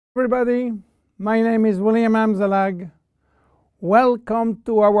Everybody, my name is William Amzalag. Welcome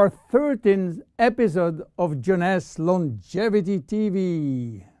to our 13th episode of Jeunesse Longevity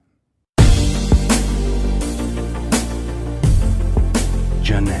TV.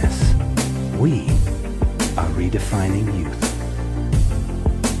 Jeunesse, we are redefining youth.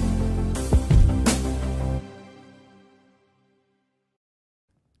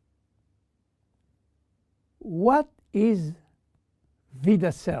 What is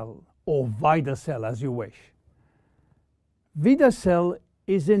Vidacell, or Vidacell as you wish? Vidacell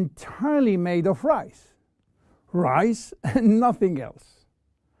is entirely made of rice. Rice and nothing else.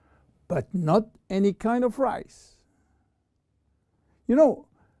 But not any kind of rice. You know,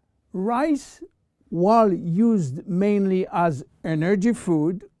 rice, while used mainly as energy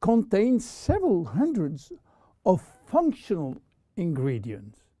food, contains several hundreds of functional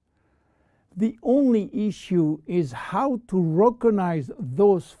ingredients. The only issue is how to recognize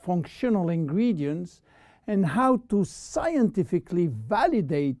those functional ingredients and how to scientifically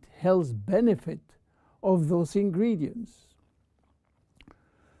validate health benefit of those ingredients.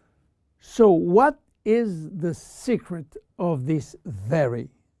 So what is the secret of this very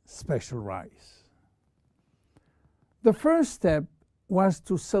special rice? The first step was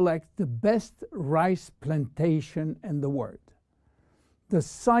to select the best rice plantation in the world. The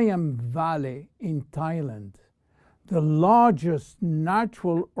Siam Valley in Thailand, the largest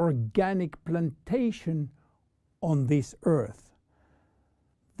natural organic plantation on this earth.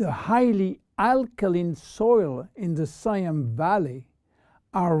 The highly alkaline soil in the Siam Valley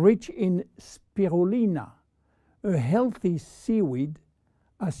are rich in spirulina, a healthy seaweed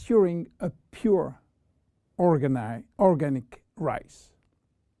assuring a pure organic rice.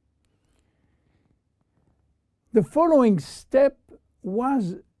 The following step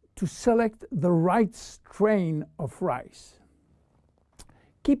was to select the right strain of rice.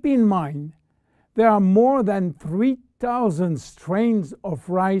 Keep in mind, there are more than 3,000 strains of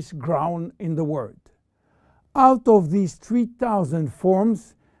rice grown in the world. Out of these 3,000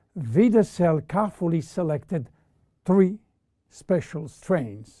 forms, Vidacell carefully selected 3 special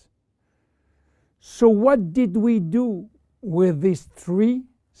strains. So what did we do with these 3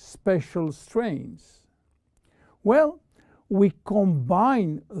 special strains? Well, we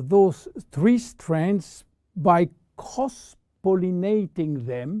combine those 3 strains by cross-pollinating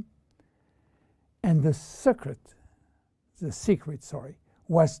them, and the secret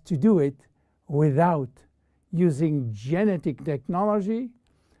was to do it without using genetic technology,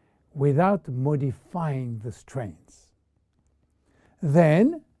 without modifying the strains.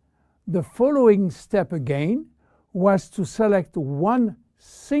 Then, the following step again was to select one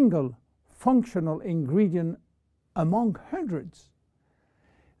single functional ingredient among hundreds.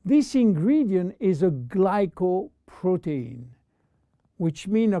 This ingredient is a glycoprotein, which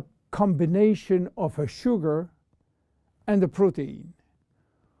means a combination of a sugar and a protein.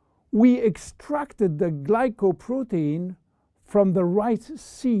 We extracted the glycoprotein from the rice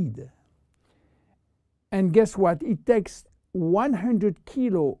seed. And guess what? It takes 100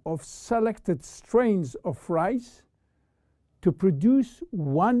 kilo of selected strains of rice to produce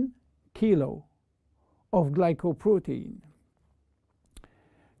 1 kilo of glycoprotein.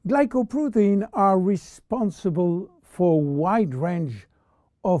 Glycoprotein are responsible for a wide range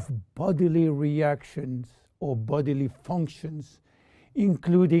of bodily reactions or bodily functions,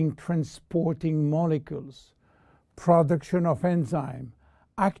 including transporting molecules, production of enzyme,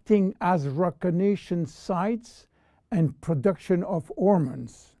 acting as recognition sites, and production of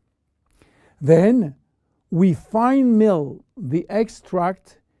hormones. Then we fine mill the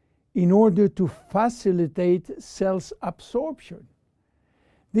extract in order to facilitate cells absorption.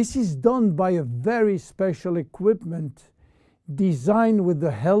 This is done by a very special equipment designed with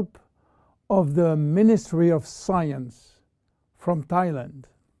the help of the Ministry of Science from Thailand.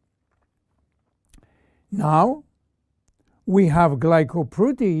 Now we have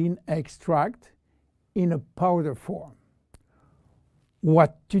glycoprotein extract in a powder form.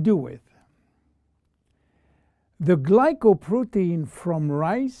 What to do with? The glycoprotein from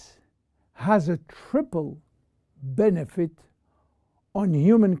rice has a triple benefit on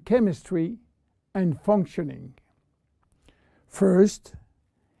human chemistry and functioning. First,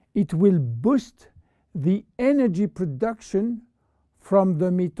 it will boost the energy production from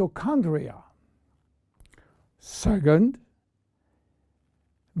the mitochondria. Second,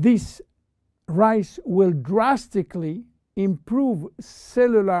 this rice will drastically improve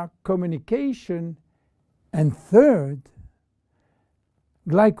cellular communication. And third,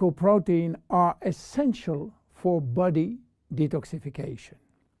 glycoprotein are essential for body detoxification.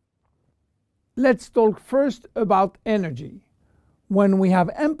 Let's talk first about energy. When we have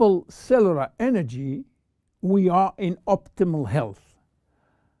ample cellular energy, we are in optimal health.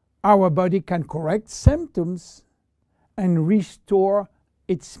 Our body can correct symptoms and restore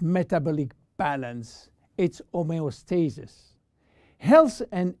its metabolic balance, its homeostasis. Health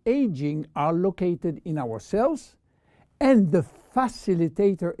and aging are located in our cells, and the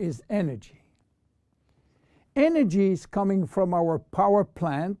facilitator is energy. Energy is coming from our power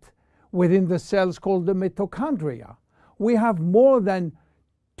plant within the cells called the mitochondria. We have more than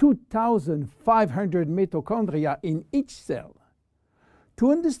 2,500 mitochondria in each cell.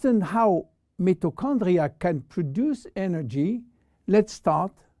 To understand how mitochondria can produce energy, let's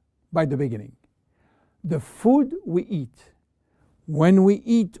start by the beginning. The food we eat. When we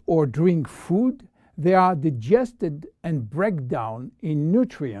eat or drink food, they are digested and break down in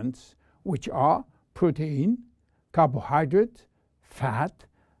nutrients, which are protein, carbohydrate, fat,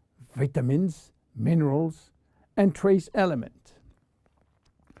 vitamins, minerals, and trace elements.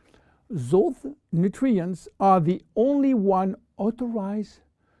 Those nutrients are the only one authorized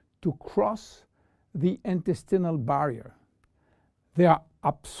to cross the intestinal barrier. They are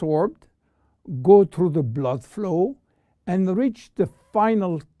absorbed, go through the blood flow, and reach the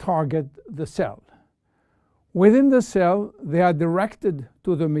final target, the cell. Within the cell, they are directed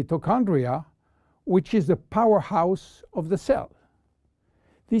to the mitochondria, which is the powerhouse of the cell.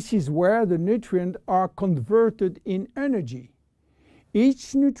 This is where the nutrients are converted in energy.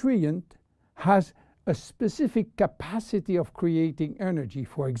 Each nutrient has a specific capacity of creating energy.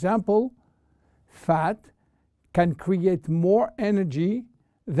 For example, fat can create more energy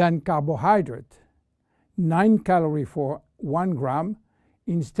than carbohydrate, 9 calories for 1 gram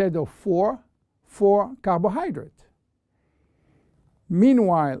instead of 4 for carbohydrate.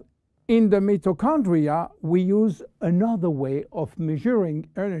 Meanwhile, in the mitochondria, we use another way of measuring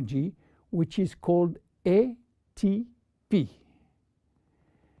energy, which is called ATP.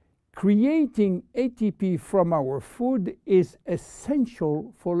 Creating ATP from our food is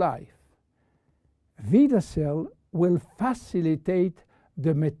essential for life. Vidacell will facilitate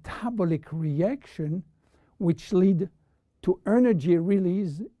the metabolic reaction which lead to energy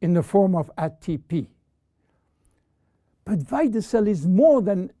release in the form of ATP. But Vidacell is more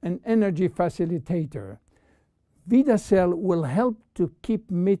than an energy facilitator. Vidacell will help to keep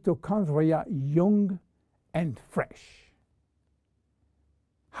mitochondria young and fresh.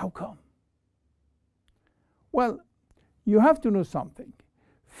 How come? Well, you have to know something.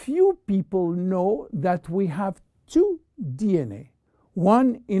 Few people know that we have two DNA.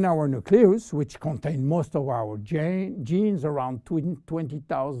 One in our nucleus, which contains most of our genes, around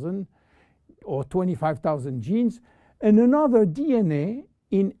 20,000 or 25,000 genes, and another DNA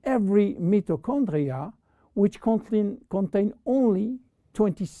in every mitochondria, which contain only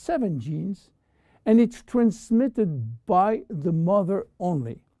 27 genes, and it's transmitted by the mother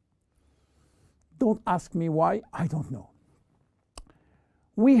only. Don't ask me why, I don't know.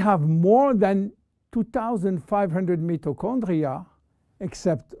 We have more than 2,500 mitochondria,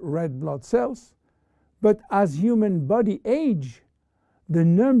 except red blood cells, but as human body age, the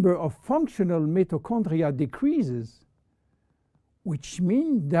number of functional mitochondria decreases, which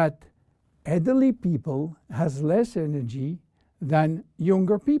means that elderly people has less energy than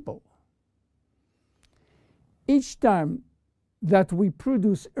younger people. Each time that we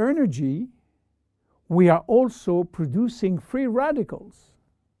produce energy, we are also producing free radicals.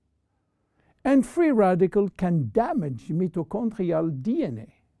 And free radical can damage mitochondrial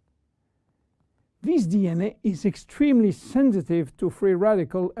DNA. This DNA is extremely sensitive to free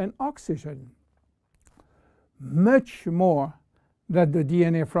radical and oxygen, much more than the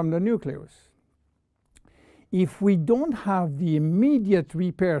DNA from the nucleus. If we don't have the immediate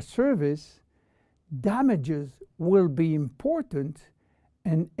repair service, damages will be important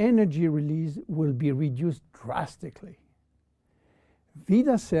and energy release will be reduced drastically.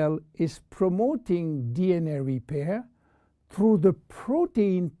 Vidacell is promoting DNA repair through the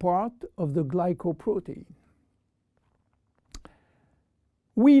protein part of the glycoprotein.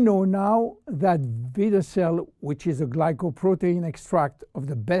 We know now that Vidacell, which is a glycoprotein extract of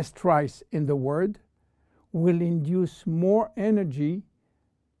the best rice in the world, will induce more energy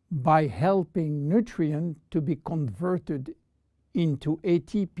by helping nutrients to be converted into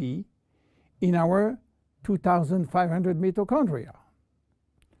ATP in our 2,500 mitochondria.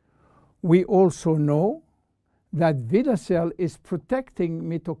 We also know that Vidacell is protecting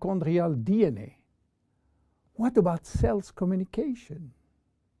mitochondrial DNA. What about cells communication?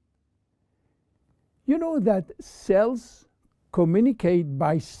 You know that cells communicate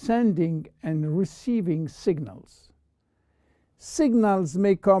by sending and receiving signals. Signals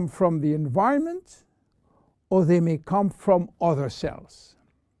may come from the environment or they may come from other cells.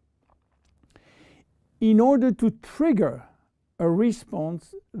 In order to trigger a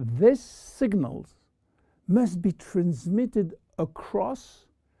response, these signals must be transmitted across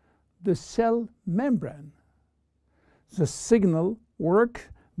the cell membrane. The signal works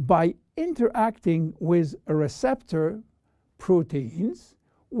by interacting with a receptor proteins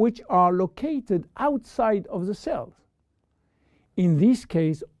which are located outside of the cells. In this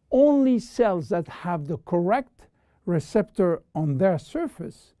case, only cells that have the correct receptor on their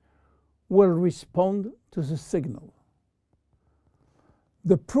surface will respond to the signal.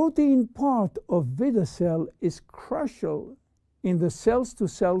 The protein part of Vidacell is crucial in the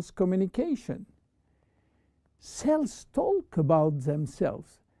cells-to-cells communication. Cells talk about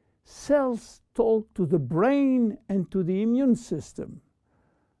themselves. Cells talk to the brain and to the immune system.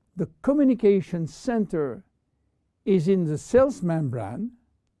 The communication center is in the cell's membrane,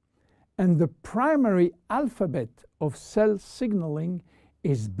 and the primary alphabet of cell signaling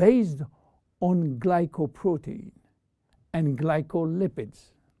is based on glycoprotein and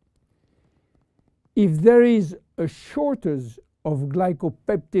glycolipids. If there is a shortage of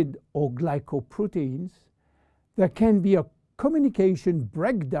glycopeptide or glycoproteins, there can be a communication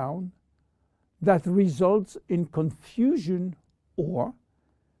breakdown that results in confusion or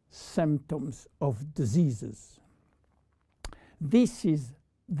symptoms of diseases. This is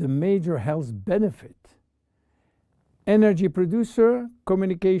the major health benefit. Energy producer,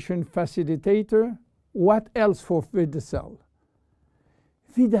 communication facilitator. What else for Vidacell?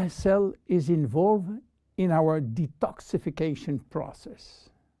 Vidacell is involved in our detoxification process.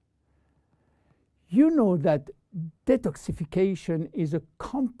 You know that detoxification is a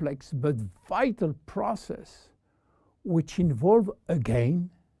complex but vital process which involves, again,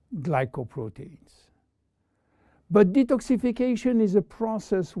 glycoproteins. But detoxification is a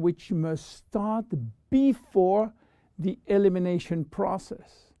process which must start before the elimination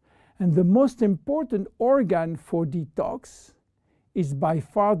process. And the most important organ for detox is by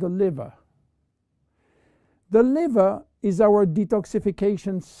far the liver. The liver is our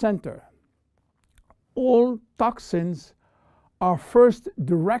detoxification center. All toxins are first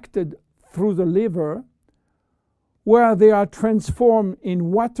directed through the liver, where they are transformed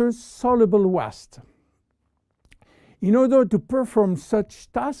in water-soluble waste. In order to perform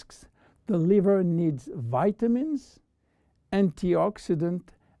such tasks, the liver needs vitamins, antioxidants,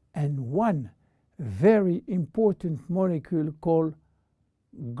 and one very important molecule called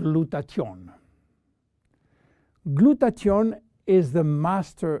glutathione. Glutathione is the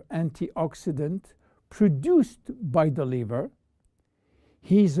master antioxidant produced by the liver.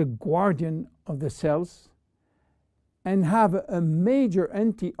 He is a guardian of the cells and have a major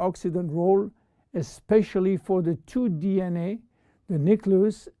antioxidant role, especially for the two DNA, the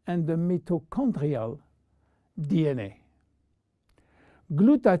nucleus and the mitochondrial DNA.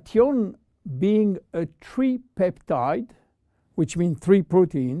 Glutathione, being a tripeptide, which means 3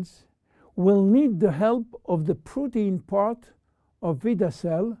 proteins, will need the help of the protein part of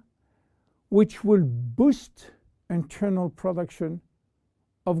Vidacell, which will boost internal production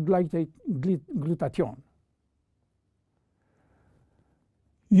of glutathione.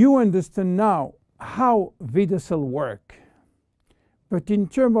 You understand now how Vidacell works. But in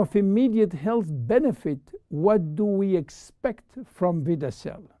terms of immediate health benefit, what do we expect from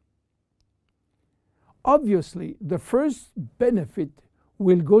Vidacell? Obviously, the first benefit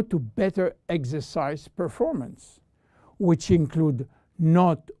will go to better exercise performance, which include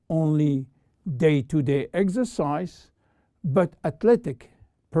not only day-to-day exercise, but athletic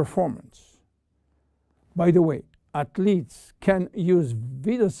performance. By the way, athletes can use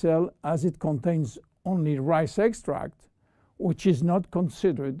Vidacell as it contains only rice extract, which is not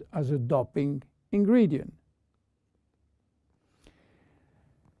considered as a doping ingredient.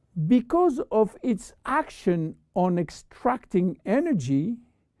 Because of its action on extracting energy,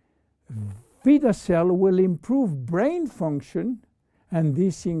 Vidacell will improve brain function, and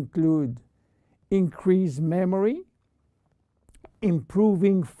this includes increased memory,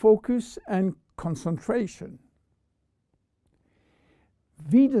 improving focus and concentration.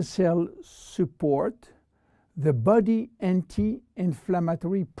 Vidacell supports the body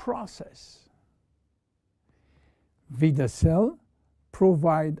anti-inflammatory process. Vidacell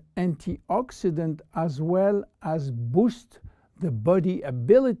provide antioxidant as well as boost the body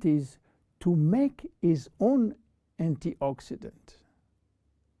abilities to make its own antioxidant.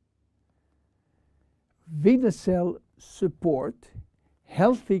 Vidacell support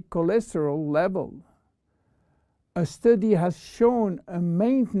healthy cholesterol level. A study has shown a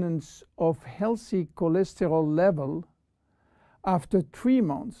maintenance of healthy cholesterol level after 3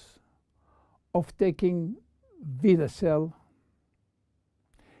 months of taking Vidacell.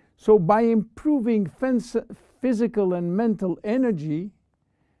 So by improving physical and mental energy,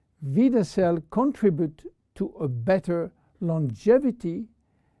 Vidacell contribute to a better longevity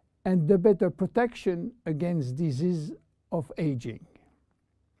and the better protection against disease of aging.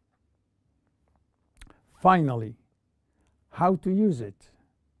 Finally, how to use it?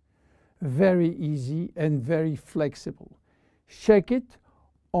 Very easy and very flexible. Shake it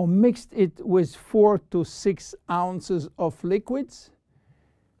or mix it with 4 to 6 ounces of liquids.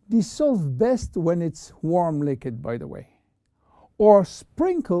 Dissolve best when it's warm liquid, by the way. Or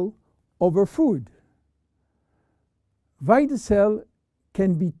sprinkle over food. Vidacell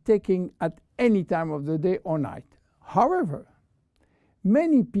can be taken at any time of the day or night. However,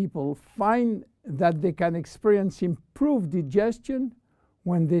 many people find that they can experience improved digestion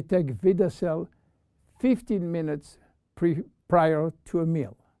when they take Vidacell 15 minutes prior to a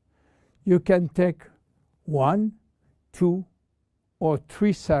meal. You can take 1, 2, or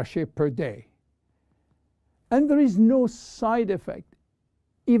 3 sachets per day. And there is no side effect.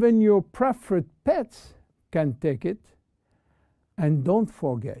 Even your preferred pets can take it. And don't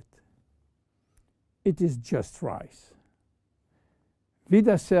forget, it is just rice.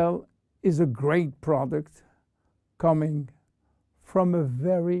 Vidacell is a great product coming from a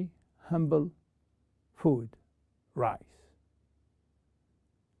very humble food, rice.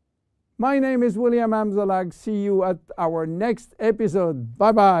 My name is William Amzalag. See you at our next episode.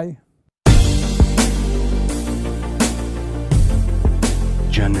 Bye-bye.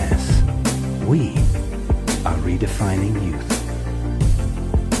 Jeunesse. We are redefining youth.